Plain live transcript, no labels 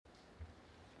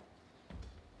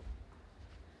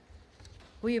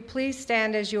Will you please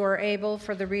stand as you are able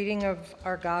for the reading of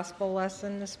our gospel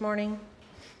lesson this morning?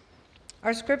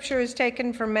 Our scripture is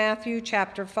taken from Matthew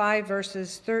chapter 5,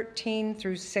 verses 13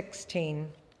 through 16.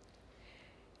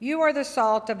 You are the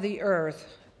salt of the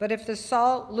earth, but if the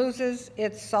salt loses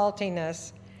its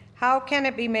saltiness, how can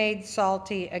it be made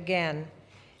salty again?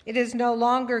 It is no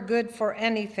longer good for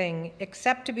anything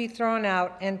except to be thrown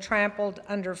out and trampled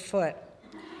underfoot.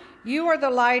 You are the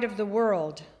light of the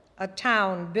world. A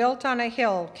town built on a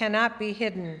hill cannot be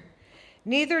hidden.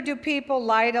 Neither do people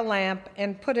light a lamp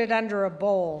and put it under a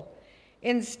bowl.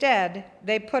 Instead,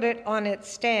 they put it on its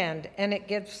stand, and it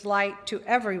gives light to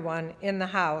everyone in the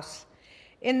house.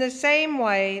 In the same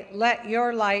way, let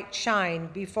your light shine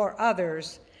before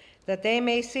others, that they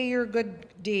may see your good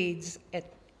deeds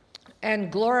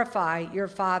and glorify your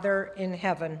Father in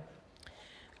heaven.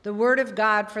 The word of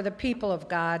God for the people of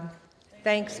God.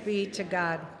 Thanks be to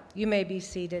God. You may be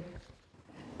seated.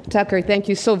 Tucker, thank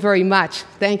you so very much.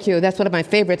 Thank you. That's one of my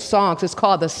favorite songs. It's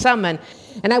called The Summon.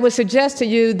 And I would suggest to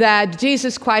you that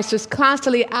Jesus Christ is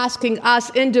constantly asking us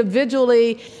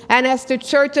individually and as the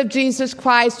Church of Jesus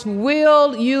Christ,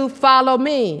 will you follow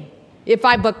me if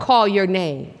I but call your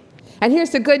name? And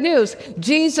here's the good news.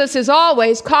 Jesus is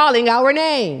always calling our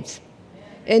names,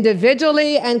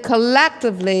 individually and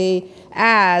collectively,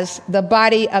 as the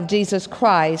body of Jesus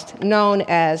Christ, known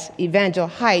as Evangel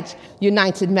Heights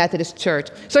United Methodist Church.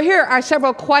 So here are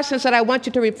several questions that I want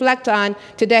you to reflect on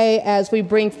today as we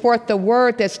bring forth the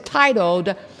word that's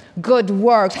titled Good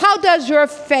Works. How does your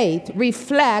faith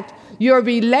reflect your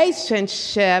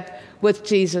relationship with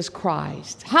Jesus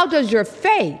Christ? How does your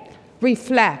faith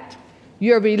reflect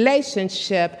your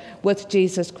relationship with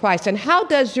Jesus Christ? And how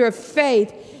does your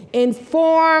faith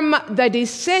inform the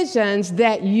decisions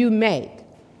that you make?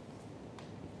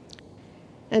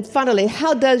 And finally,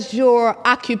 how does your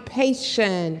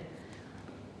occupation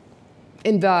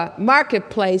in the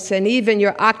marketplace and even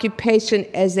your occupation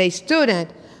as a student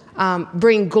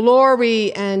bring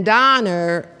glory and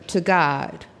honor to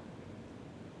God?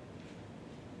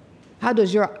 How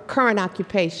does your current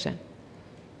occupation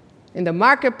in the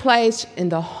marketplace, in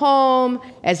the home,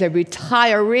 as a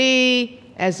retiree,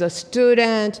 as a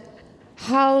student,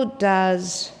 how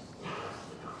does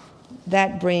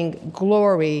that bring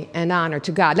glory and honor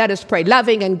to God? Let us pray.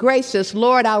 Loving and gracious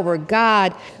Lord, our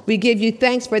God, we give you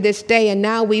thanks for this day, and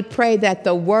now we pray that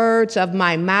the words of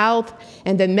my mouth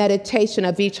and the meditation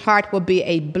of each heart will be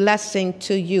a blessing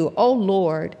to you. Oh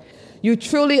Lord, you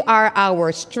truly are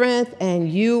our strength,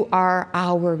 and you are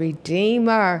our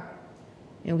Redeemer,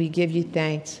 and we give you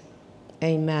thanks.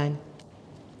 Amen.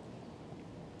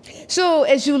 So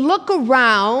as you look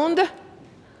around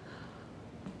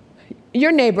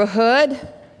your neighborhood,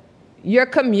 your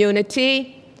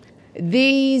community,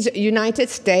 these United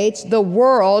States, the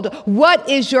world, what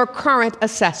is your current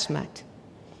assessment?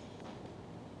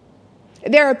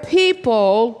 There are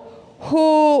people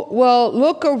who will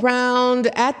look around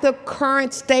at the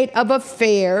current state of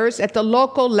affairs at the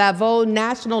local level,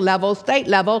 national level, state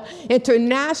level,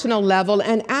 international level,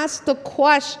 and ask the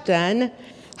question,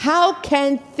 how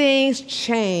can things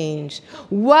change?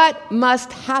 What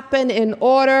must happen in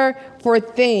order for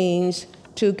things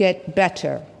to get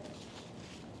better?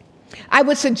 I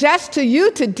would suggest to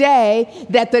you today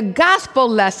that the gospel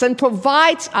lesson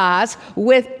provides us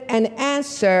with an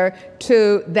answer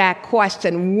to that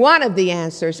question, one of the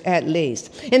answers at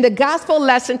least. In the gospel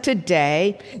lesson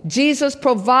today, Jesus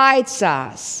provides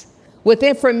us with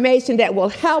information that will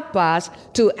help us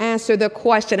to answer the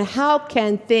question, how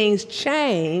can things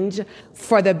change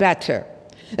for the better?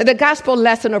 And the gospel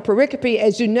lesson or pericope,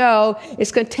 as you know,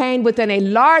 is contained within a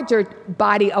larger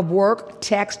body of work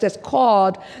text that's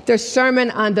called the Sermon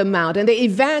on the Mount. And the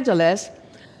evangelist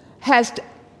has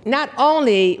not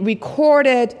only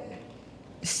recorded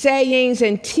sayings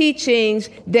and teachings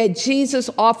that Jesus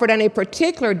offered on a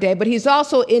particular day, but he's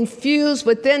also infused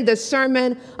within the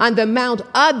Sermon on the Mount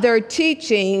other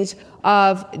teachings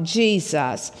of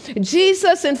Jesus.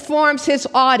 Jesus informs his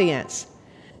audience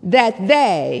that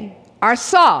they are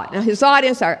salt. Now, his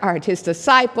audience are his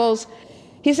disciples.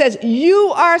 He says,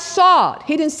 you are salt.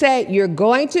 He didn't say you're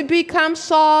going to become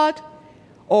salt,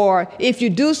 or if you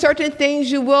do certain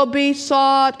things, you will be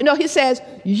salt. No, he says,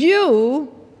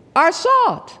 you are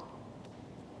salt.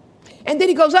 And then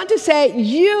he goes on to say,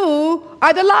 you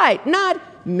are the light. Not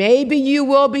maybe you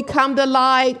will become the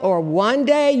light, or one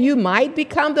day you might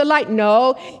become the light.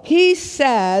 No, he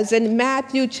says in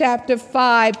Matthew chapter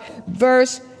 5,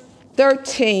 verse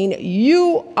 13,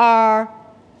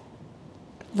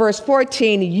 verse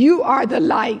 14, you are the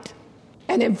light.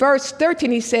 And in verse 13,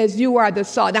 he says, you are the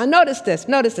salt. Now notice this.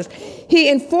 He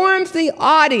informs the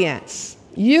audience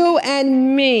you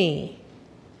and me,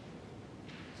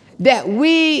 that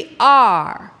we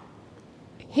are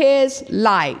his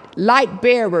light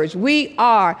bearers. We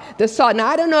are the salt. Now,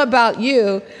 I don't know about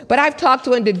you, but I've talked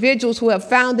to individuals who have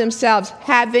found themselves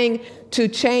having to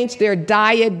change their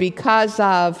diet because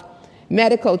of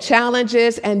medical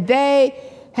challenges, and they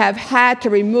have had to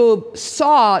remove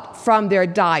salt from their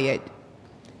diet.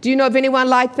 Do you know of anyone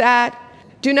like that?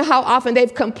 Do you know how often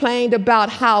they've complained about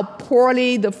how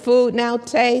poorly the food now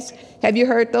tastes? Have you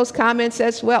heard those comments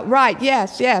as well? Right,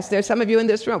 yes. There's some of you in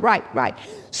this room. Right.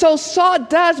 So salt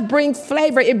does bring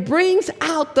flavor. It brings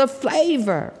out the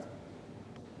flavor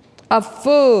of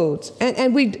foods.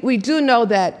 And we do know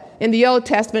that in the Old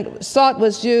Testament, salt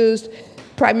was used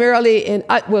primarily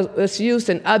was used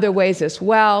in other ways as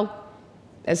well,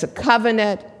 as a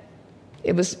covenant.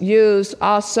 It was used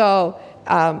also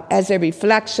as a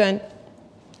reflection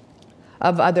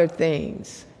of other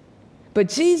things. But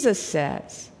Jesus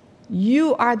says,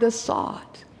 you are the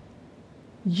salt.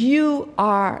 You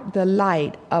are the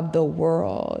light of the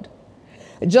world.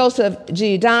 Joseph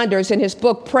G. Donders, in his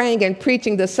book, Praying and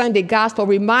Preaching the Sunday Gospel,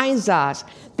 reminds us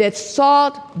that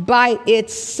salt by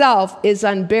itself is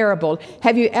unbearable.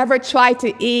 Have you ever tried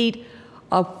to eat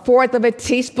a fourth of a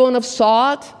teaspoon of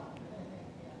salt?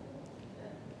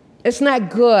 It's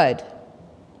not good.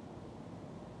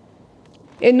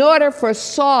 In order for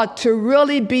salt to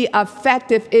really be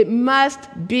effective, it must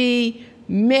be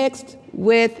mixed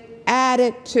with,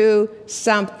 added to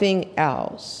something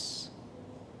else.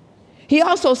 He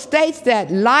also states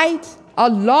that light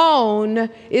alone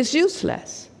is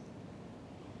useless.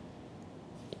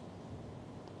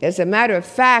 As a matter of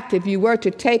fact, if you were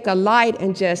to take a light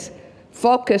and just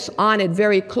focus on it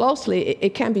very closely,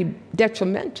 it can be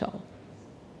detrimental.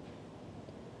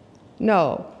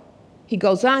 No. He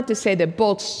goes on to say that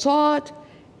both salt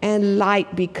and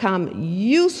light become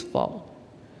useful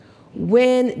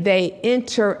when they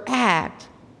interact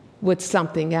with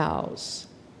something else.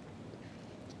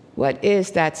 What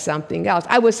is that something else?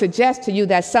 I would suggest to you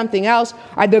that something else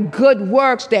are the good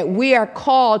works that we are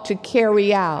called to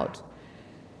carry out,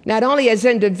 not only as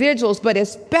individuals, but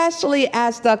especially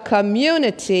as the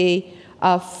community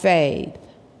of faith.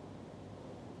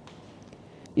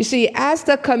 You see, as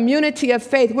the community of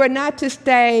faith, we're not to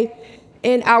stay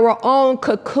in our own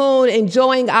cocoon,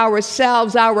 enjoying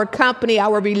ourselves, our company,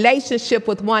 our relationship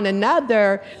with one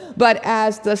another, but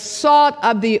as the salt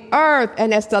of the earth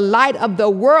and as the light of the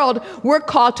world, we're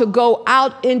called to go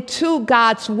out into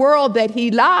God's world that he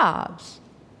loves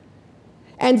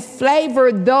and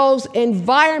flavor those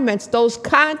environments, those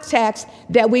contexts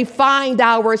that we find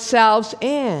ourselves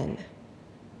in.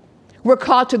 We're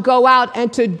called to go out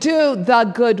and to do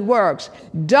the good works.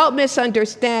 Don't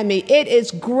misunderstand me. It is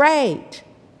great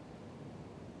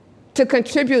to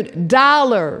contribute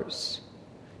dollars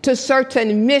to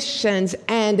certain missions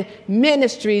and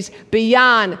ministries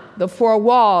beyond the four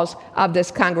walls of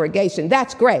this congregation.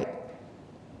 That's great.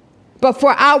 But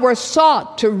for our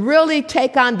salt to really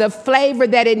take on the flavor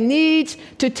that it needs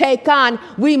to take on,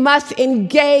 we must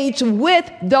engage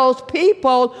with those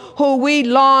people who we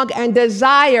long and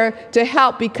desire to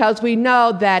help because we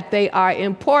know that they are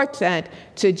important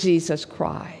to Jesus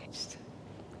Christ.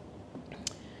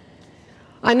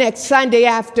 On next Sunday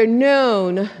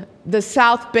afternoon, the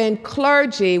South Bend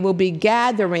clergy will be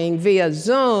gathering via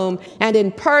Zoom and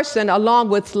in person along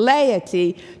with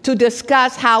laity to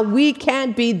discuss how we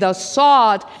can be the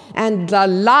salt and the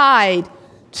light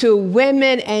to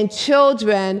women and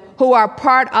children who are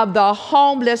part of the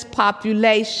homeless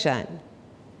population.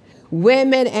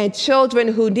 Women and children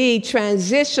who need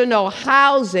transitional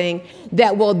housing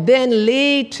that will then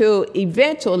lead to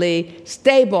eventually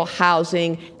stable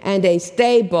housing and a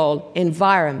stable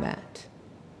environment.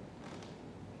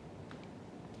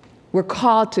 We're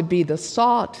called to be the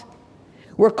salt.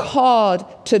 We're called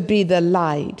to be the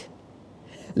light.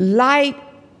 Light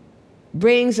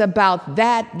brings about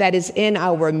that is in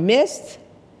our midst.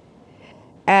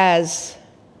 As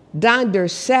Donder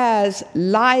says,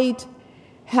 light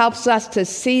helps us to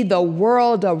see the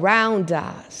world around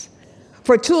us.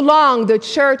 For too long, the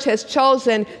church has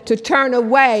chosen to turn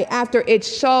away after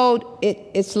its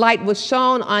light was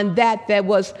shone on that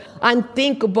was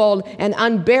unthinkable and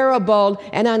unbearable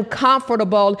and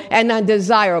uncomfortable and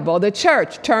undesirable. The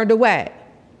church turned away.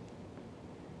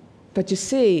 But you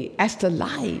see, as the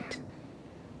light,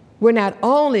 we're not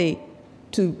only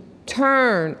to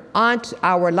turn onto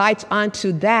our lights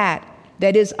onto that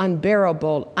is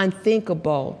unbearable,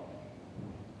 unthinkable,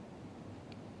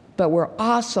 but we're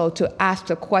also to ask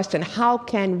the question, how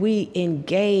can we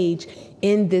engage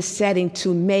in this setting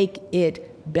to make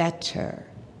it better?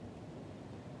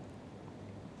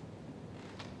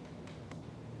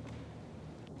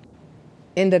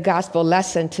 in the gospel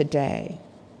lesson today,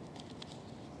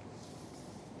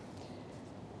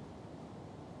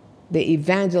 the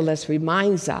evangelist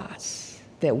reminds us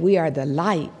that we are the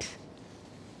light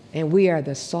and we are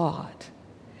the salt.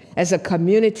 As a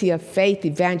community of faith,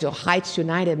 Evangel Heights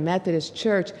United Methodist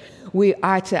Church, we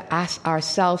are to ask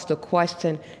ourselves the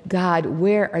question, God,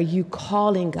 where are you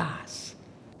calling us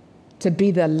to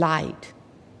be the light,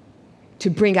 to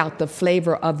bring out the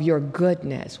flavor of your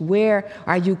goodness? Where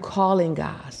are you calling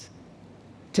us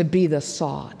to be the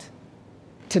salt,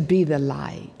 to be the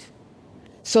light,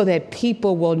 so that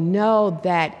people will know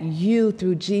that you,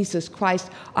 through Jesus Christ,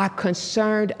 are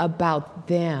concerned about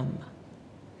them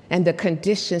and the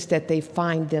conditions that they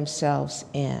find themselves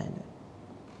in?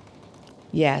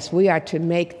 Yes, we are to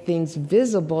make things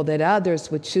visible that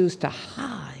others would choose to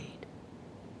hide.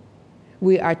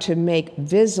 We are to make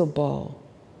visible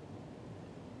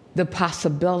the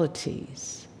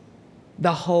possibilities,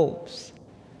 the hopes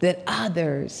that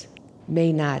others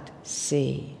may not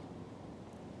see.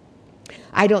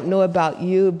 I don't know about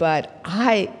you, but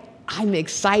I'm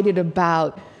excited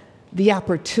about the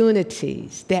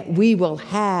opportunities that we will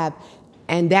have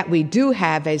and that we do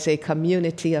have as a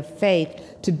community of faith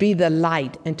to be the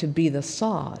light and to be the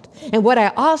salt. And what I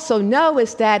also know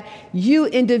is that you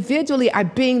individually are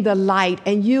being the light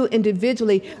and you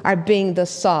individually are being the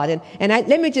salt.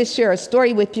 Let me just share a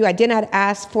story with you. I did not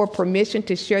ask for permission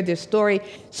to share this story,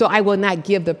 so I will not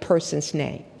give the person's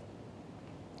name.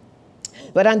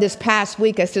 But on this past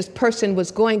week, as this person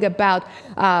was going about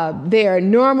their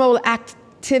normal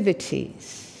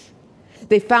activities,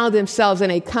 they found themselves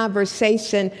in a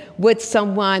conversation with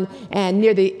someone, and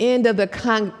near the end of the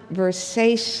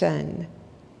conversation,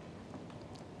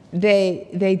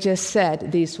 they just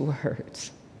said these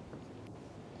words: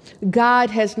 God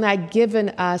has not given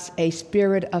us a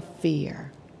spirit of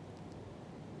fear,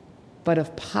 but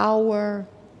of power,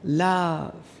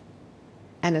 love,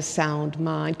 and a sound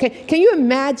mind. Can you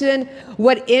imagine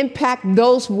what impact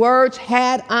those words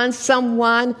had on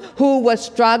someone who was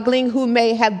struggling, who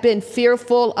may have been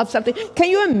fearful of something?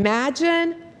 Can you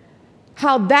imagine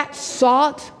how that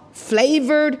salt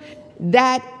flavored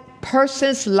that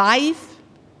person's life?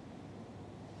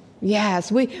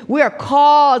 Yes, we are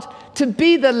called to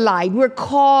be the light. We're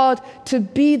called to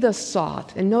be the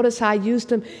salt. And notice how I used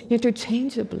them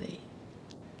interchangeably.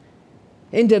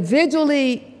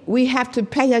 Individually, we have to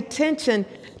pay attention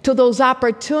to those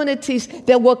opportunities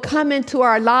that will come into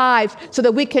our lives so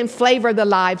that we can flavor the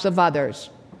lives of others.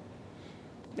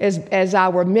 As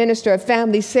our minister of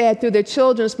family said, through the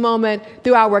children's moment,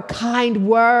 through our kind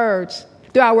words,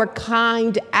 through our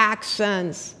kind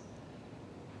actions,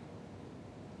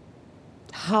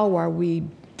 how are we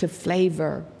to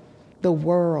flavor the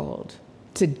world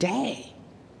today,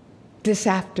 this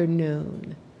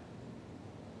afternoon?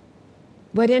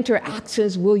 What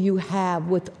interactions will you have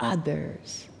with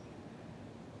others?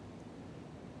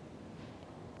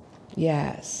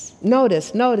 Yes.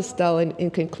 Notice though, in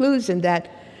conclusion,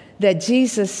 that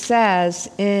Jesus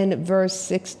says in verse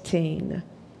 16,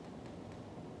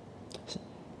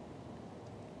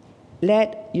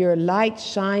 let your light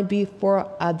shine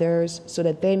before others so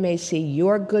that they may see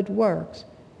your good works.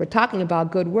 We're talking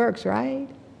about good works, right?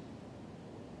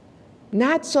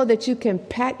 Not so that you can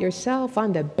pat yourself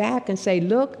on the back and say,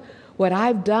 look what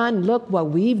I've done, look what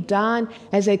we've done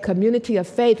as a community of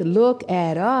faith, look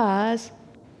at us.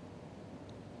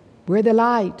 We're the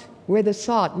light, we're the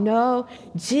salt. No,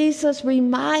 Jesus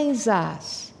reminds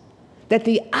us that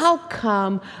the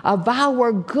outcome of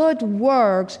our good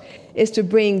works is to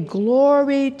bring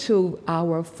glory to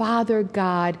our Father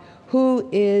God who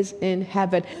is in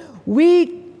heaven.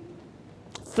 We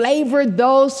flavor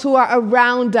those who are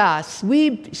around us.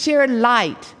 We share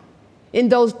light in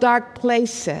those dark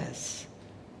places,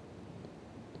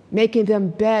 making them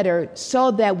better so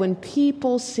that when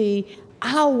people see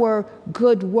our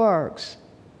good works,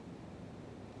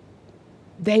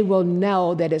 they will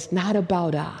know that it's not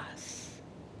about us,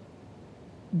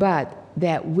 but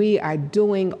that we are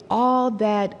doing all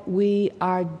that we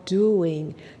are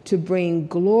doing to bring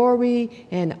glory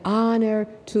and honor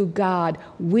to God.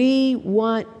 We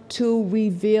want to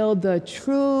reveal the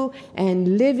true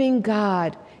and living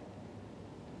God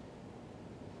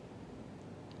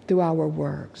through our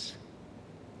works.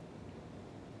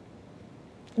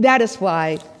 That is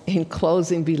why, in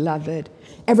closing, beloved,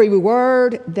 every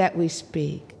word that we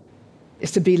speak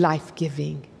is to be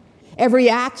life-giving. Every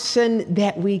action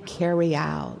that we carry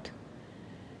out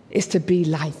is to be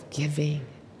life-giving.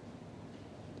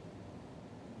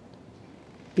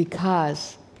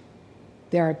 Because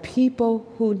there are people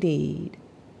who need,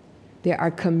 there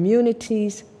are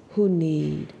communities who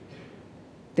need,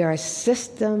 There are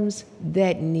systems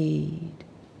that need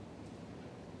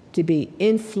to be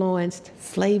influenced,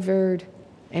 flavored,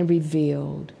 and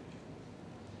revealed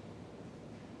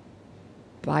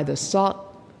by the salt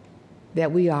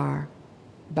that we are,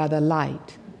 by the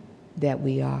light that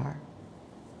we are.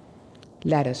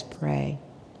 Let us pray.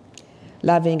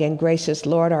 Loving and gracious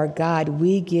Lord our God,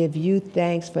 we give you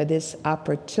thanks for this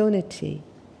opportunity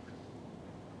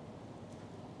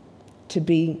to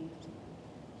be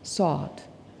salt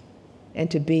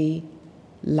and to be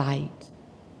light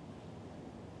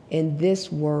in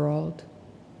this world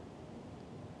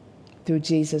through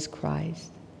Jesus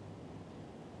Christ.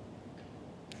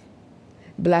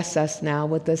 Bless us now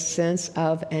with a sense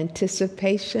of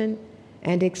anticipation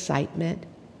and excitement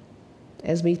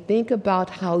as we think about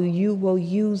how you will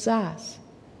use us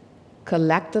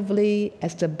collectively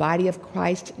as the body of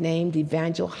Christ named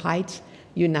Evangel Heights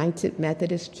United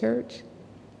Methodist Church,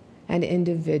 and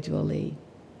individually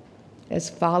as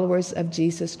followers of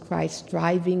Jesus Christ,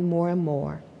 striving more and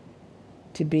more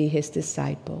to be his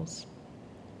disciples.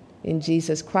 In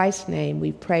Jesus Christ's name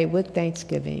we pray with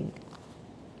thanksgiving.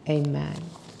 Amen.